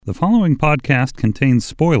The following podcast contains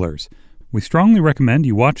spoilers. We strongly recommend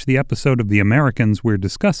you watch the episode of The Americans we're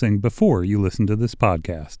discussing before you listen to this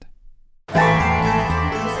podcast.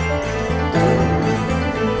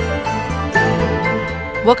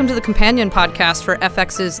 Welcome to the companion podcast for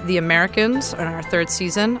FX's The Americans in our third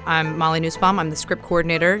season. I'm Molly Nussbaum. I'm the script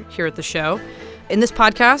coordinator here at the show. In this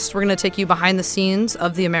podcast, we're going to take you behind the scenes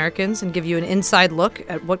of The Americans and give you an inside look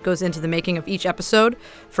at what goes into the making of each episode,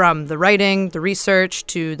 from the writing, the research,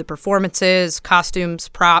 to the performances, costumes,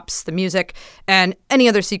 props, the music, and any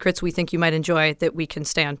other secrets we think you might enjoy that we can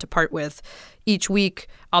stand to part with. Each week,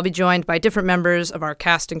 I'll be joined by different members of our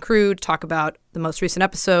cast and crew to talk about the most recent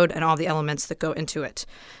episode and all the elements that go into it.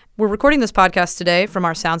 We're recording this podcast today from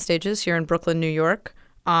our sound stages here in Brooklyn, New York,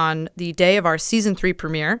 on the day of our Season 3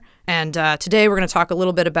 premiere. And today we're going to talk a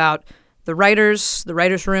little bit about the writers'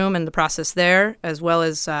 room and the process there, as well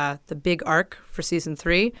as the big arc for Season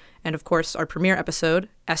 3, and of course our premiere episode,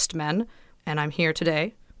 Est Men. And I'm here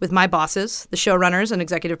today with my bosses, the showrunners and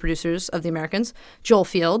executive producers of The Americans, Joel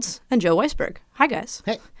Fields and Joe Weisberg. Hi, guys.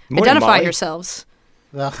 Hey. Morning, Identify Molly. yourselves.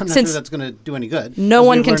 Well, I'm not Since sure that's going to do any good. no As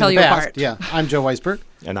one we've can learned tell in you the past. apart. Yeah, I'm Joe Weisberg.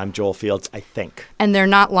 And I'm Joel Fields, I think. And they're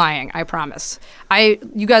not lying, I promise.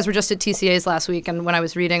 You guys were just at TCA's last week, and when I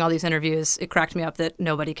was reading all these interviews, it cracked me up that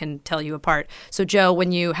nobody can tell you apart. So, Joe,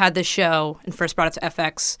 when you had this show and first brought it to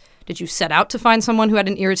FX, did you set out to find someone who had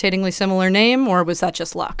an irritatingly similar name, or was that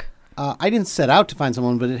just luck? I didn't set out to find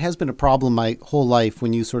someone, but it has been a problem my whole life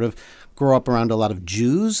when you sort of grow up around a lot of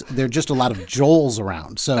Jews. There are just a lot of Joels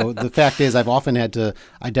around. So the fact is I've often had to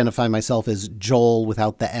identify myself as Joel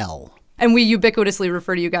without the L. And we ubiquitously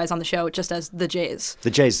refer to you guys on the show just as the Jays.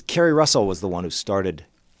 The Jays. Kerry Russell was the one who started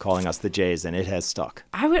calling us the Jays, and it has stuck.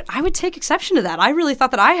 I would take exception to that. I really thought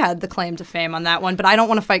that I had the claim to fame on that one, but I don't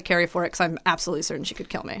want to fight Kerry for it because I'm absolutely certain she could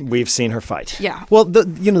kill me. We've seen her fight. Yeah. Well,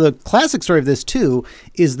 the classic story of this, too,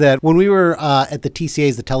 is that when we were at the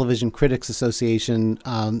TCA's, the Television Critics Association,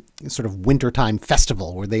 sort of wintertime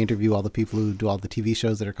festival where they interview all the people who do all the TV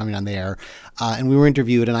shows that are coming on the air, and we were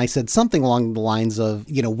interviewed, and I said something along the lines of,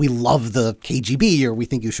 we love the KGB, or we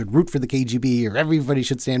think you should root for the KGB, or everybody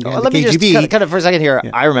should stand behind the KGB. Let me just cut it for a second here. Yeah.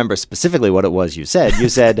 I remember specifically what it was you said. You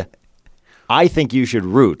said, I think you should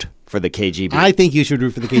root for the KGB. I think you should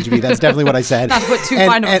root for the KGB. That's definitely what I said. Not put too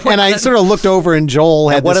fine of a point and I on it. sort of looked over, and Joel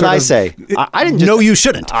had What this did sort I of, say? I didn't just, No, you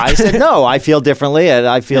shouldn't. I said, no, I feel differently, and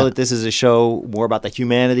I feel that this is a show more about the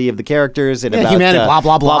humanity of the characters and about humanity, blah,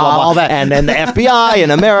 blah, blah, all that. And then the FBI and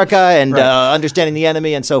America and understanding the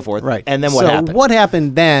enemy and so forth. Right. And then what happened? So what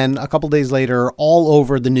happened then, a couple days later, all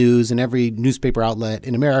over the news and every newspaper outlet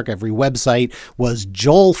in America, every website, was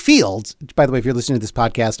Joel Fields. By the way, if you're listening to this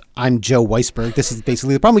podcast, I'm Joe Weisberg. This is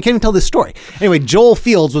basically the problem. We can't even tell this story. Anyway, Joel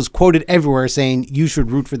Fields was quoted everywhere saying you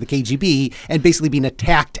should root for the KGB and basically being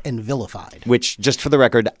attacked and vilified. Which, just for the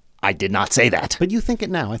record, I did not say that. But you think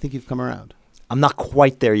it now. I think you've come around. I'm not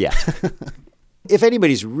quite there yet. If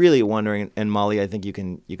anybody's really wondering, and Molly, I think you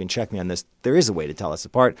can check me on this, there is a way to tell us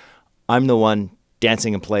apart. I'm the one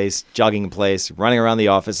dancing in place, jogging in place, running around the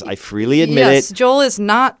office. I freely admit yes, it. Joel is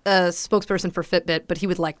not a spokesperson for Fitbit, but he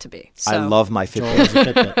would like to be. So. I love my Joel Fitbit. has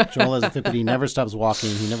a Fitbit. Joel has a Fitbit. He never stops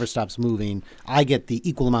walking. He never stops moving. I get the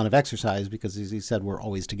equal amount of exercise because, as he said, we're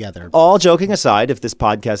always together. All joking aside, if this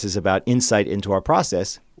podcast is about insight into our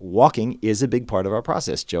process, walking is a big part of our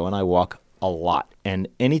process. Joe and I walk a lot. And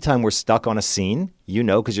anytime we're stuck on a scene,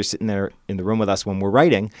 because you're sitting there in the room with us when we're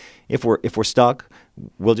writing, if we're stuck,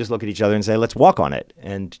 we'll just look at each other and say, let's walk on it.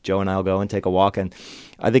 And Joe and I will go and take a walk. And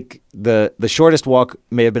I think the shortest walk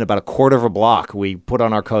may have been about a quarter of a block. We put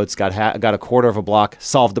on our coats, got a quarter of a block,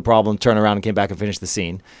 solved the problem, turned around and came back and finished the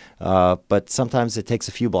scene. But sometimes it takes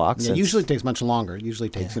a few blocks. Yeah, usually it takes much longer. It usually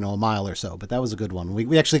takes, a mile or so. But that was a good one.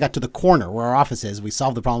 We actually got to the corner where our office is. We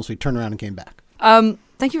solved the problems. We turned around and came back.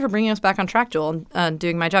 Thank you for bringing us back on track, Joel, and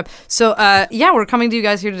doing my job. So, we're coming to you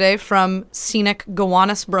guys here today from scenic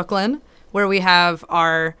Gowanus, Brooklyn, where we have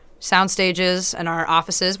our sound stages and our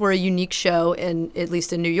offices. We're a unique show, at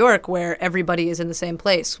least in New York, where everybody is in the same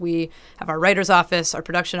place. We have our writer's office, our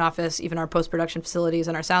production office, even our post-production facilities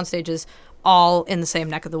and our sound stages, all in the same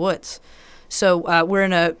neck of the woods. So we're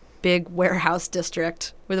in a big warehouse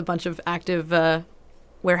district with a bunch of active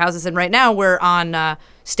warehouses, and right now we're on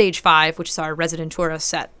Stage 5, which is our Residentura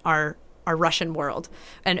set, our Russian world.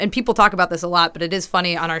 And people talk about this a lot, but it is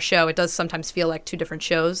funny on our show. It does sometimes feel like two different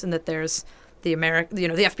shows, in that there's the the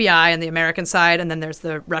FBI and the American side, and then there's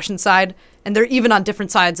the Russian side, and they're even on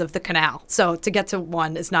different sides of the canal. So to get to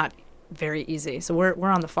one is not very easy. So we're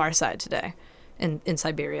on the far side today. in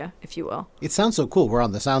Siberia, if you will. It sounds so cool. We're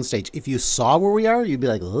on the soundstage. If you saw where we are, you'd be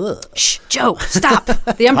like, ugh. Shh, Joe, stop.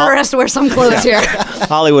 The Emperor has to wear some clothes here.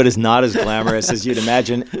 Hollywood is not as glamorous as you'd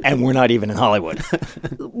imagine, and we're not even in Hollywood.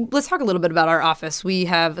 Let's talk a little bit about our office. We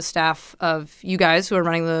have a staff of you guys who are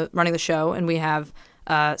running the show, and we have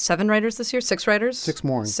 7 writers this year, 6 writers? 6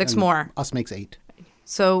 more. 6 and more. Us makes 8.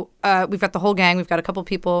 So we've got the whole gang. We've got a couple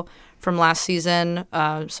people from last season,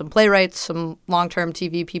 some playwrights, some long-term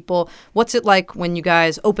TV people. What's it like when you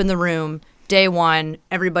guys open the room, day one,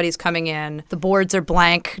 everybody's coming in, the boards are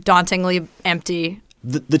blank, dauntingly empty?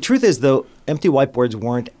 The truth is, though, empty whiteboards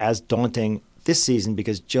weren't as daunting this season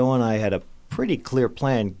because Joe and I had a pretty clear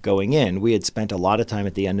plan going in. We had spent a lot of time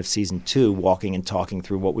at the end of season 2 walking and talking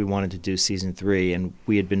through what we wanted to do season 3, and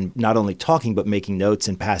we had been not only talking but making notes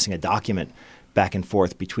and passing a document back and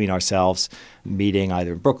forth between ourselves, meeting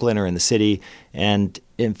either in Brooklyn or in the city. And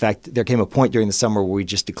in fact, there came a point during the summer where we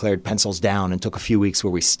just declared pencils down and took a few weeks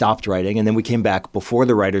where we stopped writing. And then we came back before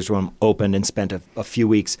the writer's room opened and spent a few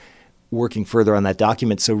weeks working further on that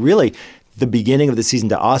document. So really, the beginning of the season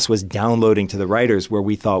to us was downloading to the writers where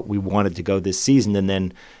we thought we wanted to go this season and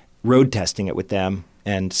then road testing it with them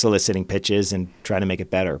and soliciting pitches and trying to make it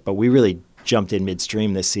better. But we really jumped in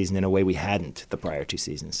midstream this season in a way we hadn't the prior 2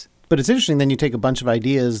 seasons. But it's interesting, then you take a bunch of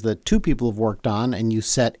ideas that 2 people have worked on and you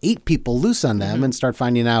set 8 people loose on them and start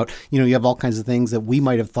finding out, you have all kinds of things that we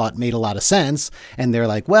might have thought made a lot of sense. And they're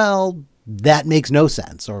like, well, that makes no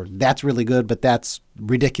sense, or that's really good, but that's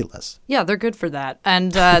ridiculous. Yeah, they're good for that.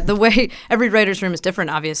 And the way every writer's room is different,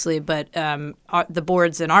 obviously, but the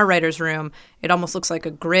boards in our writer's room, it almost looks like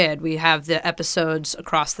a grid. We have the episodes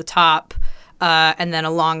across the top. And then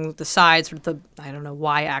along the sides, with the,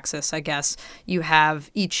 y-axis, I guess, you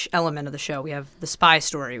have each element of the show. We have the spy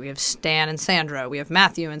story. We have Stan and Sandra. We have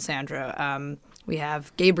Matthew and Sandra. We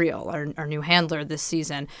have Gabriel, our new handler this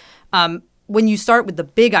season. When you start with the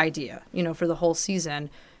big idea, for the whole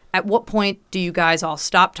season, at what point do you guys all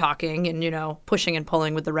stop talking and, pushing and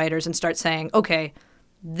pulling with the writers and start saying, okay,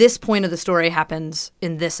 this point of the story happens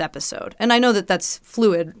in this episode? And I know that that's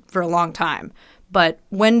fluid for a long time. But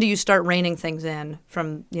when do you start reining things in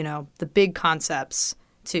from, the big concepts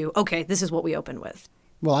to, okay, this is what we open with?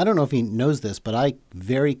 Well, I don't know if he knows this, but I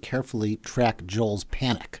very carefully track Joel's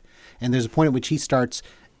panic. And there's a point at which he starts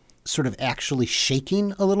sort of actually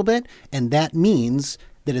shaking a little bit. And that means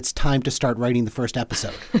that it's time to start writing the first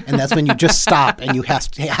episode. And that's when you just stop and you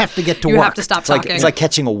have to get to work. You have to stop talking. It's like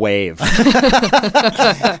catching a wave. In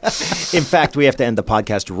fact, we have to end the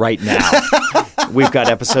podcast right now. We've got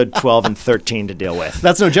episode 12 and 13 to deal with.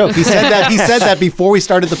 That's no joke. He said that before we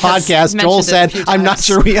started the podcast. Joel said, I'm not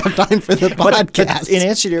sure we have time for the podcast. But in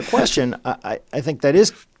answer to your question, I think it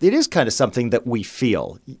is kind of something that we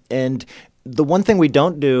feel. And the one thing we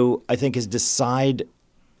don't do, I think, is decide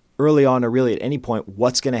early on or really at any point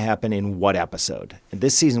what's going to happen in what episode. And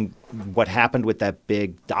this season, what happened with that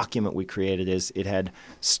big document we created is it had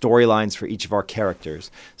storylines for each of our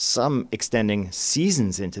characters, some extending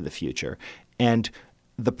seasons into the future. And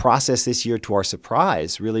the process this year, to our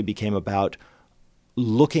surprise, really became about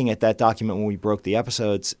looking at that document when we broke the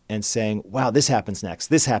episodes and saying, wow, this happens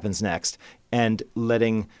next, and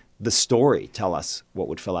letting the story tell us what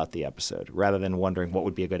would fill out the episode, rather than wondering what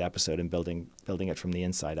would be a good episode and building it from the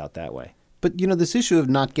inside out that way. But, this issue of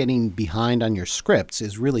not getting behind on your scripts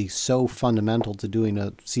is really so fundamental to doing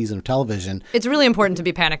a season of television. It's really important to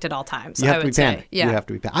be panicked at all times, You have I to would be say. panicked. Yeah. You have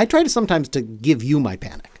to be panicked. I try to sometimes to give you my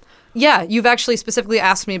panic. Yeah, you've actually specifically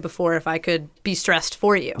asked me before if I could be stressed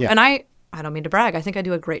for you. Yeah. And I don't mean to brag. I think I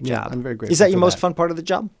do a great job. I'm very grateful. Is that for your most fun part of the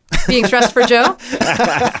job? Being stressed for Joe?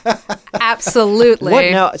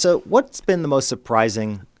 Absolutely. So what's been the most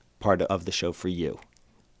surprising part of the show for you?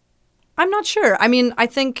 I'm not sure. I mean, I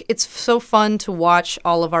think it's so fun to watch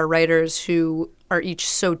all of our writers who are each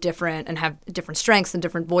so different and have different strengths and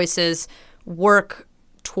different voices work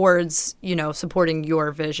towards, supporting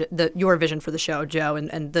your vision for the show, Joe,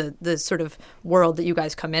 and the sort of world that you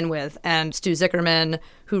guys come in with. And Stu Zickerman,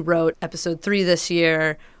 who wrote episode 3 this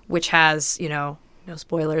year, which has, no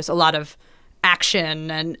spoilers, a lot of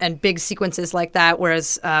action and big sequences like that,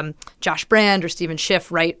 whereas Josh Brand or Stephen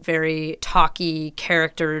Schiff write very talky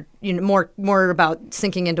character, more about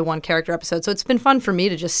sinking into one character episode. So it's been fun for me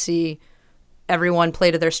to just see everyone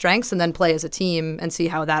play to their strengths and then play as a team and see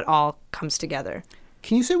how that all comes together.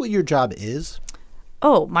 Can you say what your job is?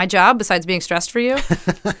 Oh, my job, besides being stressed for you?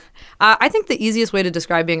 I think the easiest way to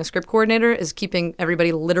describe being a script coordinator is keeping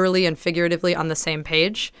everybody literally and figuratively on the same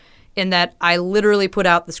page, in that I literally put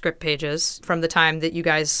out the script pages from the time that you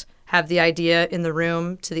guys have the idea in the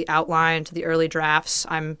room to the outline to the early drafts.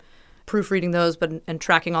 I'm proofreading those, and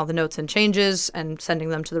tracking all the notes and changes and sending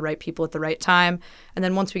them to the right people at the right time. And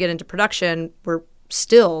then once we get into production, we're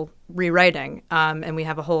still rewriting, and we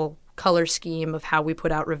have a whole color scheme of how we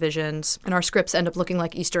put out revisions, and our scripts end up looking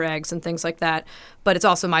like Easter eggs and things like that. But it's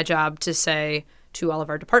also my job to say to all of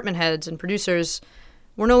our department heads and producers,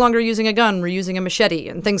 we're no longer using a gun, we're using a machete,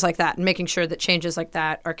 and things like that, and making sure that changes like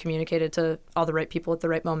that are communicated to all the right people at the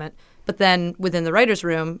right moment. But then within the writer's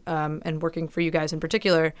room, and working for you guys in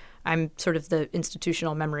particular, I'm sort of the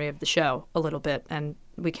institutional memory of the show a little bit, and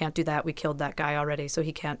we can't do that. We killed that guy already, so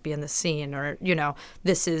he can't be in this scene, or,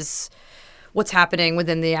 this is what's happening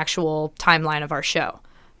within the actual timeline of our show.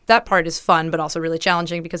 That part is fun, but also really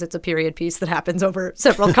challenging because it's a period piece that happens over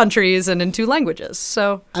several countries and in 2 languages.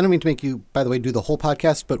 So I don't mean to make you, by the way, do the whole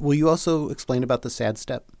podcast, but will you also explain about the sad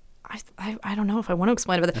step? I don't know if I want to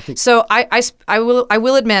explain about that. So I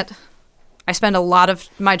will admit, I spend a lot of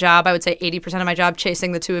my job, I would say 80% of my job,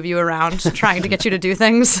 chasing the 2 of you around, trying to get you to do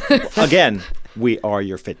things. Again, we are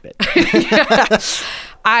your Fitbit. Yeah.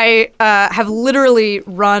 I have literally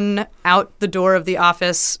run out the door of the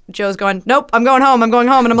office. Joe's going, nope, I'm going home. And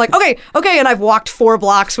I'm like, okay. And I've walked 4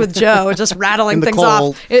 blocks with Joe, just rattling things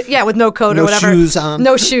cold. off. With no coat or whatever. No shoes on.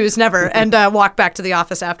 No shoes, never. And walk back to the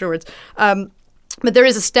office afterwards. But there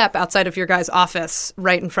is a step outside of your guys' office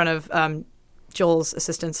right in front of Joel's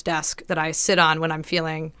assistant's desk that I sit on when I'm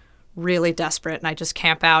feeling really desperate, and I just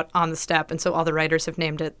camp out on the step. And so all the writers have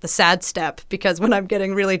named it the sad step, because when I'm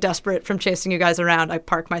getting really desperate from chasing you guys around, I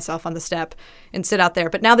park myself on the step and sit out there.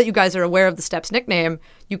 But now that you guys are aware of the step's nickname,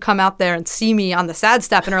 you come out there and see me on the sad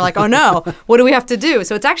step and are like, oh no, what do we have to do?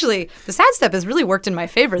 So it's actually, the sad step has really worked in my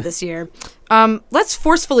favor this year. Let's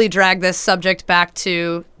forcefully drag this subject back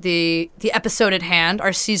to the episode at hand,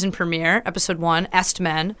 our season premiere, episode 1, Est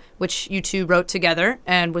Men, which you 2 wrote together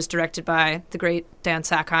and was directed by the great Dan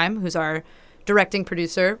Sackheim, who's our directing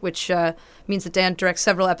producer, which means that Dan directs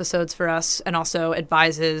several episodes for us and also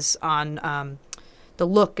advises on the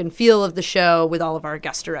look and feel of the show with all of our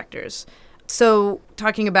guest directors. So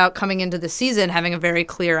talking about coming into the season, having a very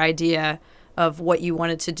clear idea of what you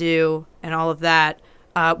wanted to do and all of that,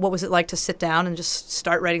 what was it like to sit down and just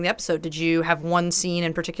start writing the episode? Did you have one scene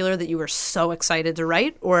in particular that you were so excited to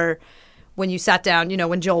write? Or when you sat down,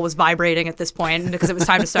 when Joel was vibrating at this point because it was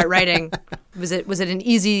time to start writing, was it an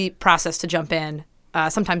easy process to jump in?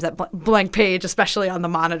 Sometimes that blank page, especially on the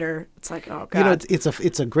monitor, it's like, oh God.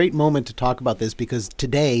 It's a great moment to talk about this because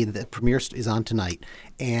today, the premiere is on tonight,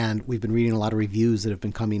 and we've been reading a lot of reviews that have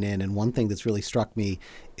been coming in, and one thing that's really struck me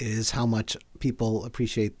is how much people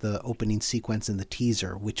appreciate the opening sequence in the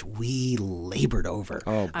teaser, which we labored over.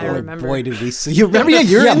 Oh, boy. I remember. Boy, did we see. You remember?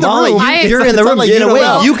 You're in the Molly, room. You're in the room. In a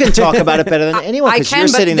way, you can talk about it better than anyone because you're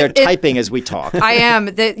sitting there typing as we talk. I am.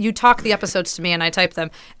 You talk the episodes to me and I type them.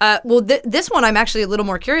 This one I'm actually a little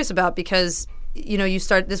more curious about because,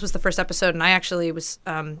 this was the first episode and I actually was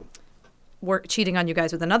cheating on you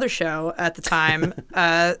guys with another show at the time.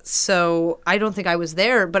 So I don't think I was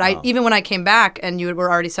there. But even when I came back and you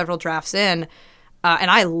were already several drafts in,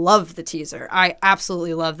 and I love the teaser. I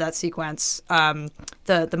absolutely love that sequence,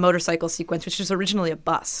 the motorcycle sequence, which was originally a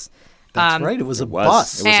bus. That's right. It was a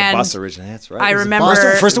bus. It was a bus originally. That's right. I remember.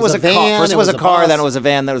 First it was a car. First it was a car. Then it was a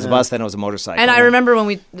van. Then it was a bus. Then it was a motorcycle. And I remember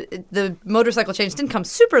when the motorcycle change didn't come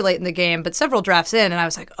super late in the game, but several drafts in, and I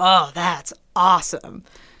was like, oh, that's awesome.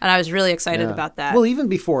 And I was really excited about that. Well, even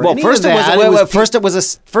before. First it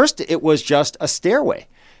was just a stairway.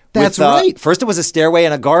 That's right. First, it was a stairway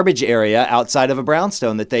in a garbage area outside of a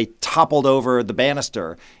brownstone that they toppled over the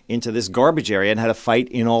banister into this garbage area and had a fight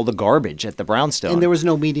in all the garbage at the brownstone. And there was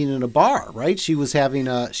no meeting in a bar, right? She was going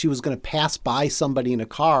to pass by somebody in a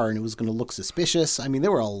car, and it was going to look suspicious. I mean,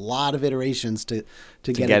 there were a lot of iterations to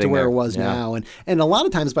get it to where it was now. And a lot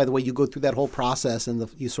of times, by the way, you go through that whole process and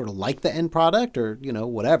you sort of like the end product or,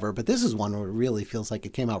 whatever. But this is one where it really feels like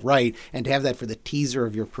it came out right. And to have that for the teaser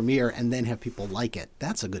of your premiere and then have people like it,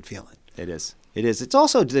 that's a good feeling. It is. It's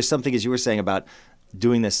also, there's something, as you were saying, about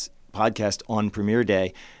doing this podcast on premiere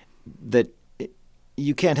day that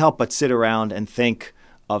you can't help but sit around and think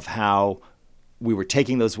of how we were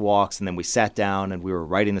taking those walks and then we sat down and we were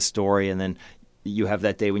writing the story, and then you have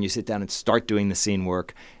that day when you sit down and start doing the scene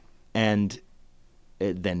work, and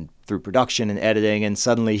then through production and editing, and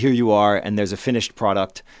suddenly here you are and there's a finished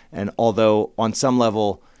product. And although on some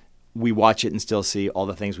level we watch it and still see all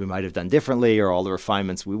the things we might have done differently or all the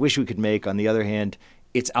refinements we wish we could make, on the other hand,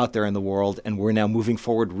 it's out there in the world, and we're now moving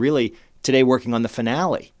forward really today working on the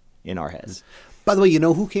finale in our heads. By the way,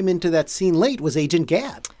 who came into that scene late was Agent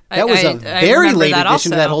Gadd. That was a I very remember late that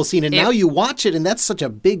addition to that also. whole scene, and now you watch it, and that's such a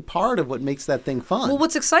big part of what makes that thing fun. Well,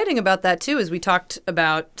 what's exciting about that, too, is we talked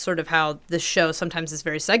about sort of how this show sometimes is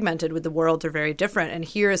very segmented, with the worlds are very different. And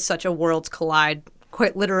here is such a worlds collide,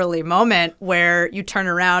 quite literally, moment where you turn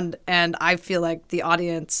around, and I feel like the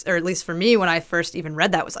audience, or at least for me, when I first even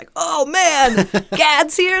read that, was like, oh, man,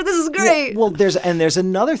 Gad's here. This is great. Well, there's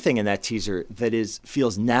another thing in that teaser that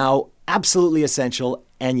feels now absolutely essential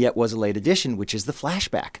and yet was a late addition, which is the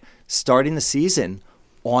flashback. Starting the season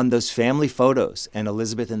on those family photos and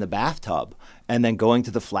Elizabeth in the bathtub, and then going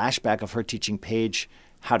to the flashback of her teaching Paige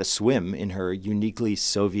how to swim in her uniquely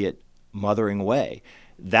Soviet mothering way.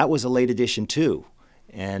 That was a late addition too.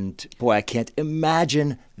 And boy, I can't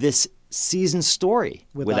imagine this season story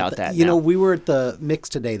without that. You know, we were at the mix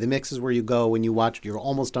today. The mix is where you go when you watch, you're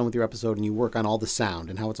almost done with your episode and you work on all the sound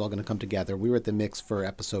and how it's all going to come together. We were at the mix for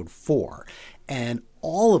episode 4, and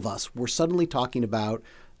all of us were suddenly talking about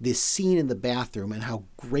this scene in the bathroom and how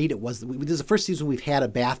great it was. This is the first season we've had a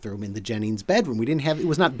bathroom in the Jennings bedroom. We didn't have, it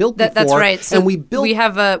was not built before. That's right. So and we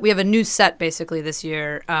have a new set basically this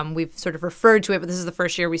year. We've sort of referred to it, but this is the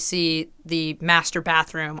first year we see the master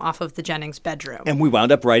bathroom off of the Jennings bedroom. And we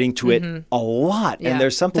wound up writing to it a lot. Yeah. And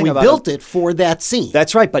there's something we about built it for that scene.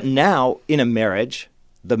 That's right. But now in a marriage,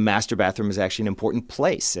 the master bathroom is actually an important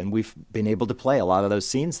place. And we've been able to play a lot of those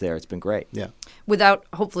scenes there. It's been great. Yeah. Without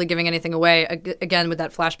hopefully giving anything away, again, with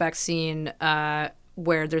that flashback scene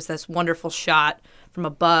where there's this wonderful shot from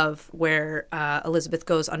above where Elizabeth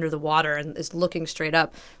goes under the water and is looking straight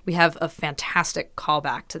up, we have a fantastic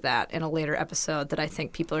callback to that in a later episode that I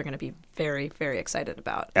think people are going to be very, very excited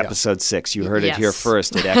about. Episode 6. You heard it Yes. here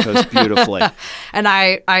first. It echoes beautifully. And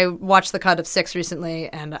I watched the cut of 6 recently,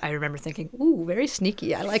 and I remember thinking, ooh, very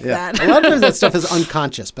sneaky. I like that. A lot of times that stuff is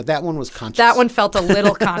unconscious, but that one was conscious. That one felt a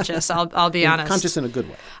little conscious, I'll be honest. Conscious in a good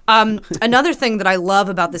way. Another thing that I love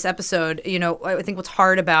about this episode, you know, I think what's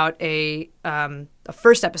hard about a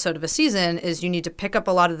first episode of a season is you need to pick up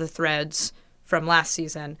a lot of the threads from last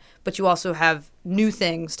season, but you also have new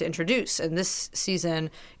things to introduce. And this season,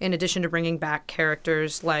 in addition to bringing back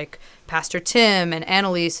characters like Pastor Tim and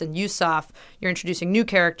Annalise and Yusuf, you're introducing new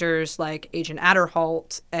characters like Agent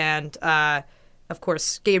Adderholt and, of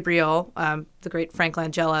course, Gabriel, the great Frank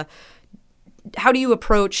Langella. How do you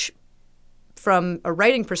approach, from a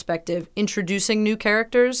writing perspective, introducing new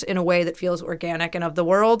characters in a way that feels organic and of the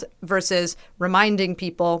world versus reminding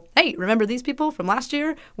people, hey, remember these people from last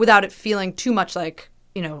year, without it feeling too much like,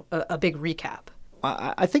 you know, a big recap?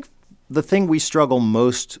 I think the thing we struggle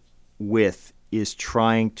most with is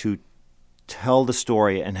trying to tell the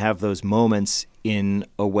story and have those moments in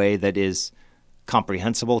a way that is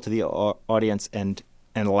comprehensible to the audience and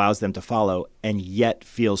allows them to follow, and yet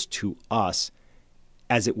feels to us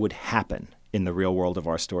as it would happen in the real world of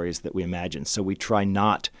our stories that we imagine. So we try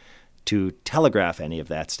not to telegraph any of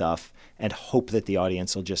that stuff and hope that the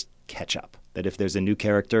audience will just catch up. That if there's a new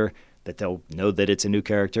character, that they'll know that it's a new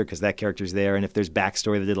character because that character's there. And if there's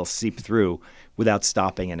backstory, that it'll seep through without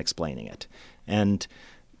stopping and explaining it. And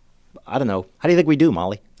I don't know. How do you think we do,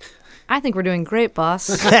 Molly? I think we're doing great, boss.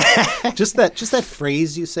 Just that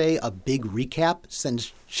phrase you say, a big recap,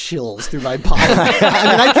 sends chills through my body.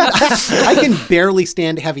 I can barely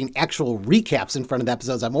stand having actual recaps in front of the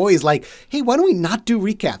episodes. I'm always like, hey, why don't we not do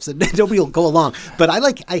recaps? And nobody will go along. But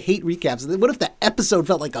I hate recaps. What if the episode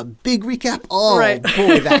felt like a big recap? Oh, right.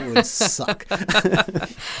 Boy, that would suck.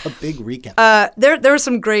 A big recap. There were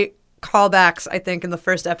some great callbacks, I think, in the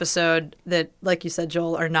first episode that, like you said,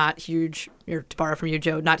 Joel, are not huge, or to borrow from you,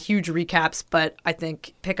 Joe, not huge recaps, but I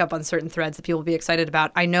think pick up on certain threads that people will be excited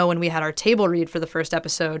about. I know when we had our table read for the first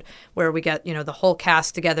episode, where we get, you know, the whole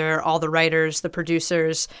cast together, all the writers, the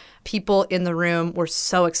producers, people in the room were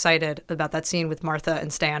so excited about that scene with Martha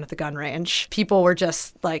and Stan at the gun range. People were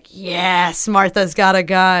just like, yes, Martha's got a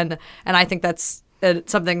gun. And I think that's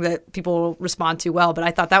something that people will respond to well. But I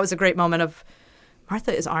thought that was a great moment of,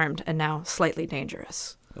 Martha is armed and now slightly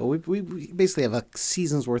dangerous. Well, we basically have a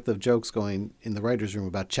season's worth of jokes going in the writer's room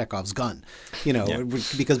about Chekhov's gun, you know,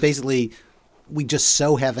 because basically we just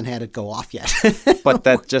so haven't had it go off yet. But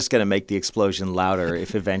that's just going to make the explosion louder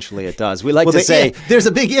if eventually it does. We like to say... There's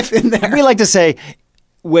a big if in there. We like to say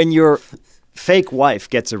when your fake wife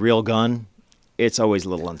gets a real gun, it's always a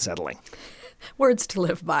little unsettling. Words to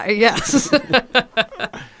live by, yes.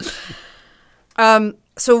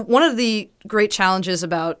 So one of the great challenges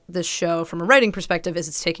about this show from a writing perspective is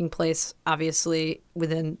it's taking place, obviously,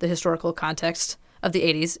 within the historical context of the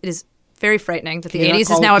 80s. It is very frightening that the Can you not 80s is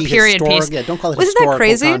call now it a the period historic- piece. yeah, don't call it Isn't that historical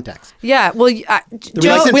crazy? context. Yeah. Well,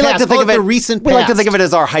 Joe, recent we like past. to think Call of it it. the recent We like to think of past. it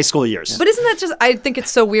as our high school years. but isn't that just? I think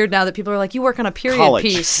it's so weird now that people are like, "You work on a period College.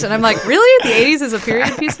 piece," and I'm like, "Really? The '80s is a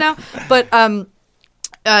period piece now?" But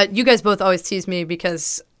you guys both always tease me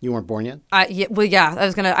because You weren't born yet?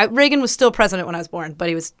 Reagan was still president when I was born, but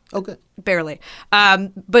he was Oh, good. barely.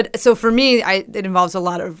 But so for me, it involves a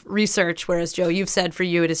lot of research, whereas Joe, you've said for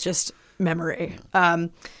you it is just memory.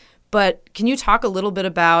 But can you talk a little bit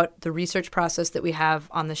about the research process that we have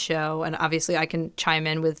on the show? And obviously, I can chime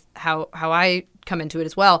in with how I come into it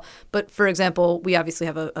as well. But for example, we obviously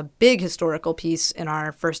have a big historical piece in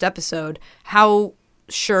our first episode. How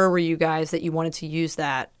sure were you guys that you wanted to use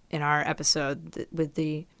that in our episode with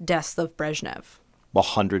the death of Brezhnev?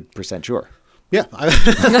 100% sure. Yeah.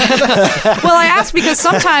 Well, I ask because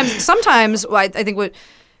sometimes I think what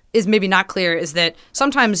is maybe not clear is that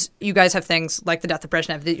sometimes you guys have things like the death of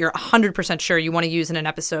Brezhnev that you're 100% sure you want to use in an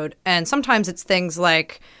episode. And sometimes it's things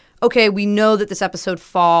like, okay, we know that this episode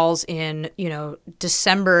falls in,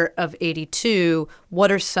 December of 82.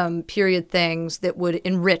 What are some period things that would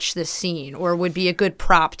enrich this scene or would be a good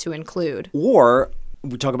prop to include? Or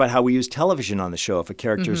we talk about how we use television on the show. If a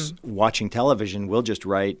character's watching television, we'll just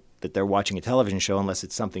write that they're watching a television show unless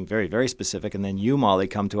it's something very, very specific. And then you, Molly,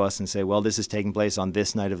 come to us and say, well, this is taking place on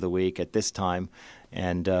this night of the week at this time.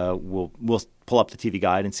 And we'll pull up the TV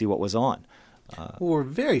guide and see what was on. We're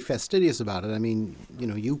very fastidious about it. I mean,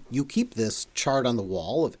 you keep this chart on the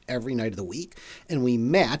wall of every night of the week, and we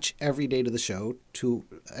match every date of the show to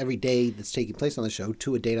every day that's taking place on the show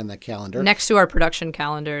to a date on that calendar. Next to our production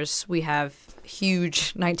calendars, we have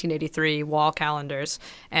huge 1983 wall calendars,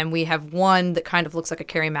 and we have one that kind of looks like a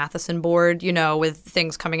Carrie Matheson board, with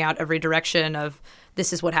things coming out every direction of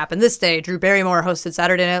this is what happened this day. Drew Barrymore hosted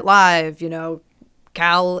Saturday Night Live,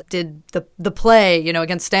 Cal did the play,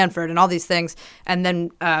 against Stanford and all these things. And then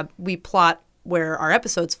we plot where our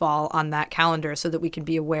episodes fall on that calendar so that we can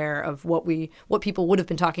be aware of what people would have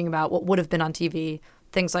been talking about, what would have been on TV,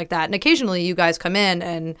 things like that. And occasionally you guys come in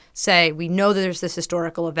and say, we know that there's this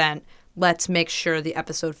historical event. Let's make sure the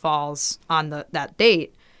episode falls on that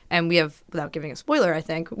date. And we have, without giving a spoiler, I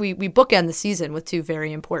think, we bookend the season with two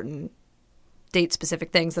very important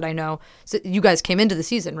date-specific things that I know. So you guys came into the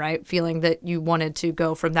season, right, feeling that you wanted to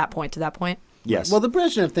go from that point to that point? Yes. Well, the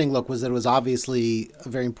Brezhnev thing, look, was that it was obviously a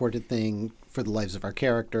very important thing for the lives of our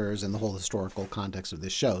characters and the whole historical context of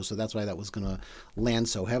this show. So that's why that was going to land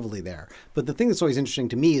so heavily there. But the thing that's always interesting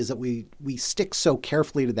to me is that we stick so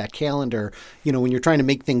carefully to that calendar. When you're trying to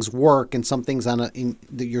make things work and some things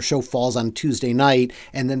your show falls on Tuesday night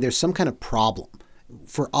and then there's some kind of problem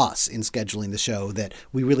for us in scheduling the show that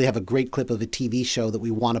we really have a great clip of a TV show that we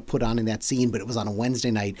want to put on in that scene, but it was on a Wednesday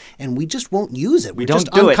night, and we just won't use it. We're don't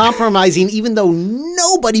just do it. uncompromising, even though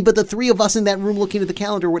nobody but the three of us in that room looking at the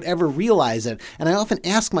calendar would ever realize it. And I often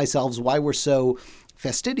ask myself why we're so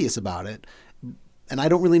fastidious about it. And I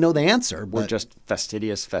don't really know the answer. But We're just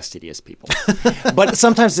fastidious people. But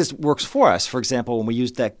sometimes this works for us. For example, when we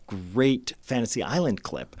used that great Fantasy Island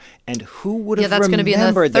clip, and who would have that's gonna be in the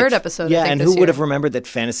remembered third episode, I Yeah, think, and this who would year. have remembered that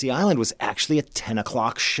Fantasy Island was actually a 10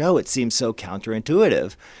 o'clock show? It seems so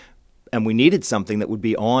counterintuitive. And we needed something that would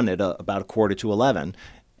be on at about 11:15.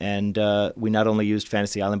 And we not only used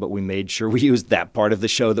Fantasy Island, but we made sure we used that part of the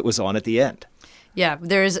show that was on at the end. Yeah,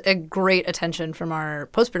 there's a great attention from our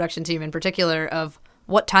post-production team in particular of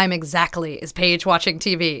what time exactly is Paige watching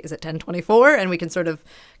TV? Is it 10:24? And we can sort of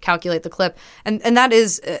calculate the clip. And that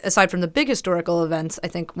is, aside from the big historical events, I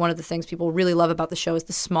think one of the things people really love about the show is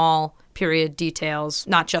the small period details,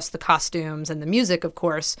 not just the costumes and the music, of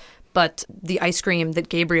course, but the ice cream that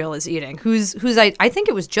Gabriel is eating. I think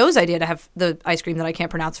it was Joe's idea to have the ice cream that I can't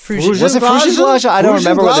pronounce. Was it Frugiglazha? I don't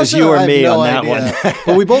remember whether it was you or me on that one.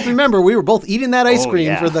 But we both remember we were both eating that ice Oh, cream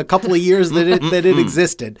yeah. for the couple of years that it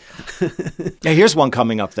existed. Now, here's one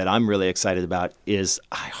coming up that I'm really excited about is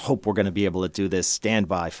I hope we're going to be able to do this. Stand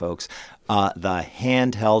by, folks. The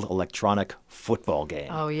handheld electronic football game.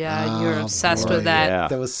 Oh, yeah, you're obsessed with that. yeah.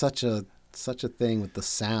 That was such a thing with the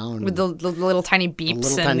sound. With the little tiny beeps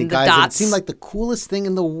little and tiny the guys. dots. It seemed like the coolest thing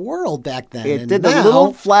in the world back then. It And did the now-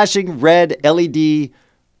 little flashing red LED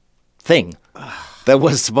thing that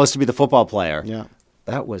was supposed to be the football player. Yeah.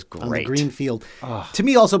 That was on the great. green field. To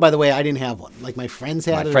me, also, by the way, I didn't have one. Like my friends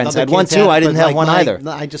had My it. and friends other had one kids too. had it, I didn't but have like one either.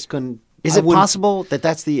 I just couldn't. Is I it wouldn't- possible that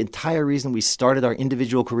that's the entire reason we started our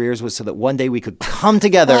individual careers was so that one day we could come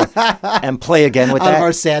together and play again with out of that?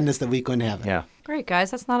 our sadness that we couldn't have it? Yeah. Great,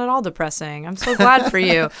 guys. That's not at all depressing. I'm so glad for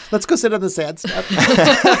you. Let's go sit on the sad step.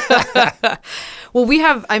 Well,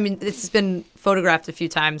 it's been photographed a few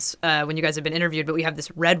times when you guys have been interviewed, but we have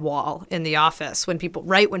this red wall in the office when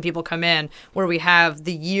people come in, where we have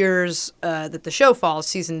the years that the show falls,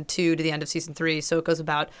 season 2 to the end of season 3. So it goes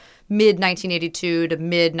about mid-1982 to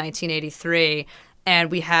mid-1983.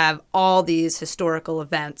 And we have all these historical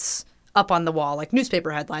events up on the wall, like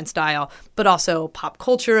newspaper headline style, but also pop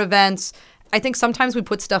culture events. I think sometimes we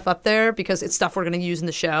put stuff up there because it's stuff we're going to use in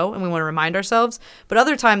the show and we want to remind ourselves. But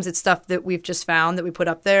other times it's stuff that we've just found that we put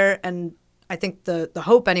up there. And I think the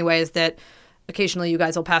hope anyway is that occasionally you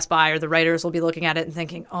guys will pass by or the writers will be looking at it and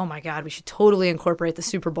thinking, oh my God, we should totally incorporate the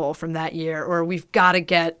Super Bowl from that year. Or we've got to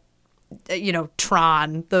get,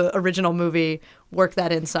 Tron, the original movie, work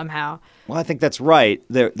that in somehow. Well, I think that's right.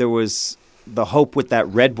 There was the hope with that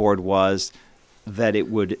red board was that it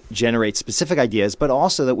would generate specific ideas, but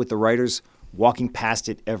also that with the writers walking past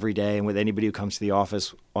it every day and with anybody who comes to the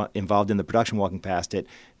office involved in the production walking past it,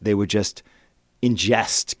 they would just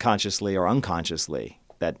ingest consciously or unconsciously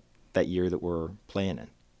that year that we're playing in.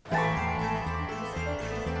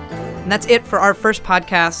 And that's it for our first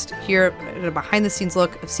podcast here at a behind-the-scenes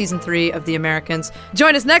look of Season 3 of The Americans.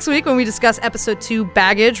 Join us next week when we discuss Episode 2,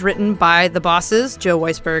 Baggage, written by the bosses, Joe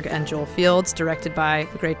Weisberg and Joel Fields, directed by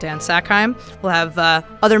the great Dan Sackheim. We'll have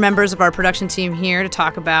other members of our production team here to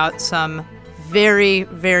talk about some very,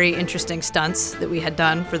 very interesting stunts that we had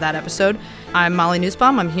done for that episode. I'm Molly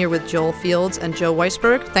Nussbaum. I'm here with Joel Fields and Joe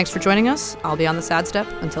Weisberg. Thanks for joining us. I'll be on the sad step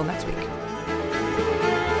until next week.